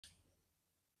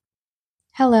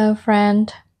Hello,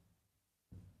 friend.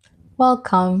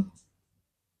 Welcome,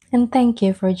 and thank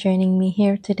you for joining me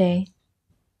here today.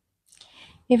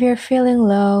 If you're feeling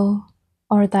low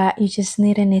or that you just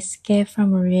need an escape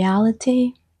from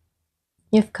reality,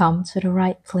 you've come to the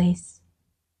right place.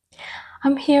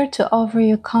 I'm here to offer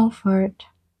you comfort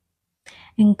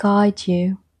and guide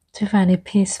you to find a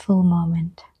peaceful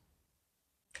moment.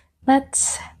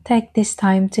 Let's take this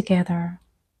time together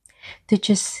to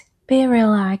just be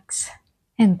relaxed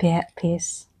and be at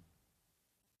peace.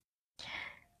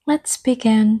 Let's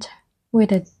begin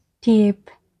with a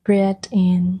deep breath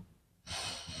in.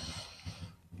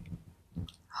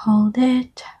 Hold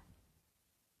it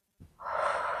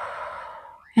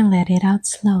and let it out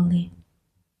slowly.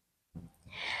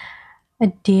 A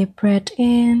deep breath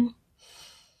in.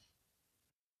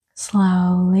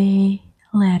 Slowly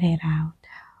let it out.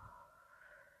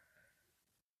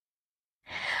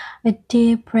 A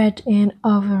deep breath in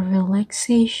of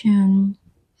relaxation.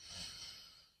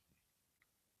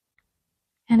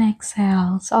 And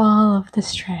exhales all of the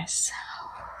stress.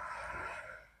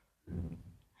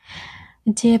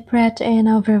 A deep breath in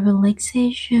of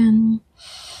relaxation.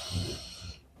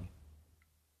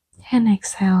 And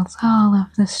exhales all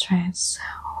of the stress.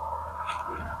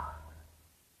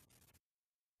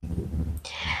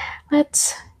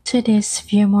 Let's do this a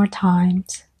few more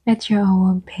times at your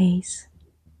own pace.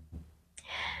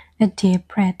 A deep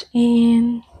breath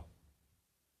in.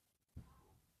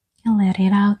 And let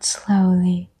it out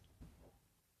slowly.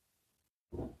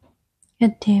 A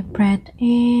deep breath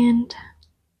in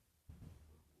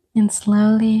and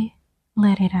slowly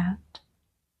let it out.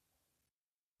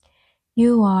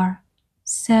 You are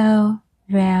so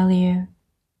valued.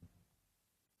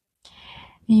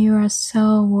 You are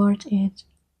so worth it,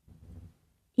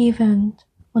 even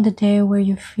on the day where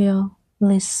you feel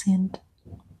listened.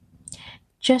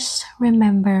 Just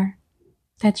remember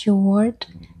that your worth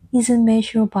isn't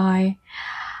measured by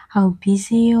how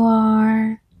busy you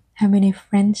are, how many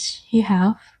friends you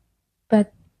have,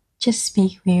 but just be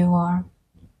who you are.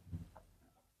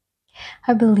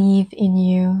 I believe in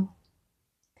you.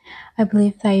 I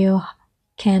believe that you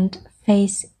can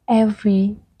face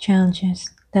every challenges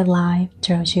that life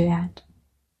throws you at.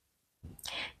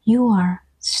 You are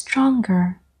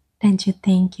stronger than you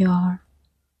think you are.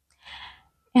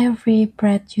 Every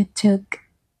breath you took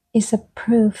is a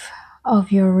proof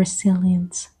of your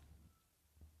resilience.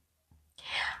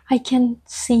 I can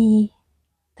see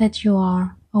that you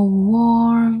are a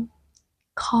warm,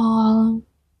 calm,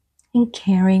 and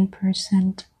caring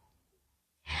person,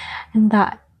 and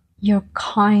that your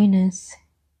kindness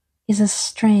is a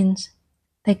strength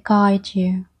that guides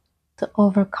you to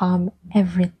overcome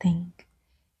everything.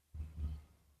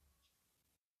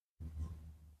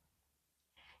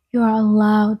 You are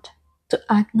allowed to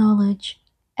acknowledge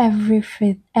every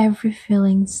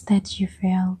feelings that you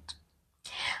felt,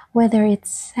 whether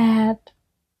it's sad,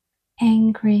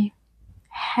 angry,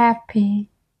 happy,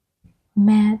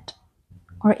 mad,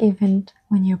 or even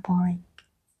when you're boring.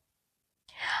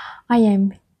 I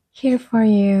am here for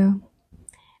you,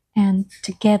 and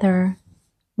together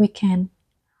we can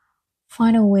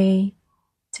find a way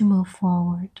to move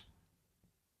forward.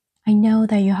 I know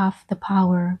that you have the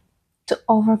power to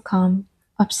overcome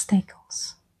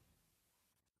obstacles.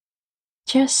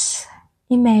 Just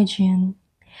imagine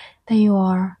that you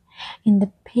are in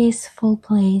the peaceful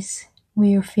place where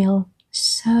you feel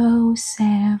so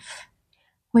safe,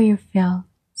 where you feel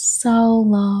so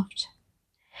loved,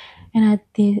 and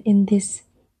in this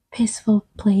peaceful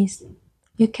place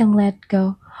you can let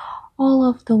go all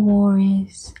of the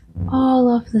worries,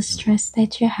 all of the stress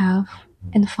that you have,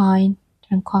 and find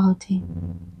tranquility.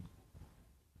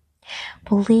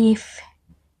 Believe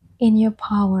in your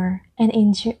power and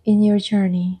in your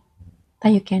journey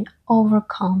that you can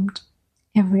overcome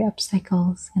every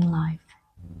obstacles in life.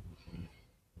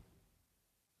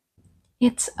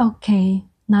 It's okay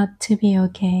not to be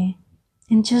okay,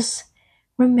 and just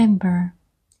remember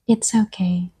it's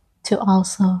okay to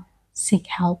also seek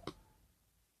help,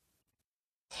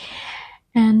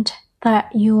 and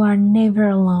that you are never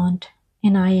alone,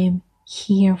 and I am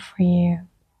here for you.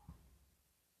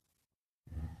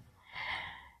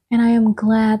 And I am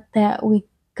glad that we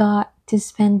got to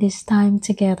spend this time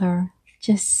together.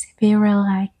 Just be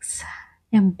relaxed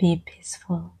and be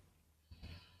peaceful.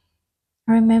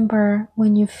 Remember,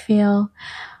 when you feel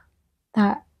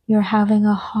that you're having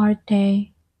a hard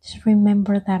day, just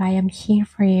remember that I am here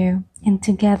for you, and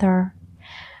together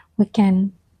we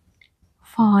can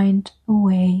find a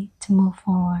way to move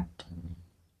forward.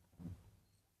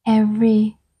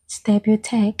 Every step you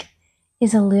take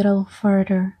is a little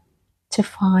further to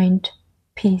find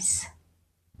peace.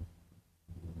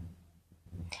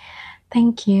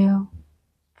 Thank you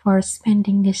for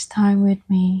spending this time with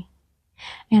me,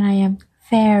 and I am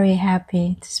very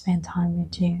happy to spend time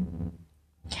with you.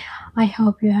 I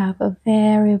hope you have a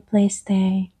very blessed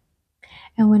day,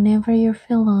 and whenever you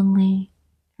feel lonely,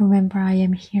 remember I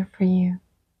am here for you.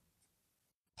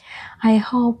 I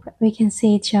hope we can see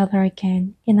each other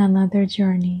again in another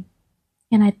journey,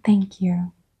 and I thank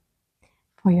you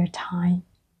for your time.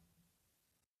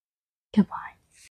 Goodbye.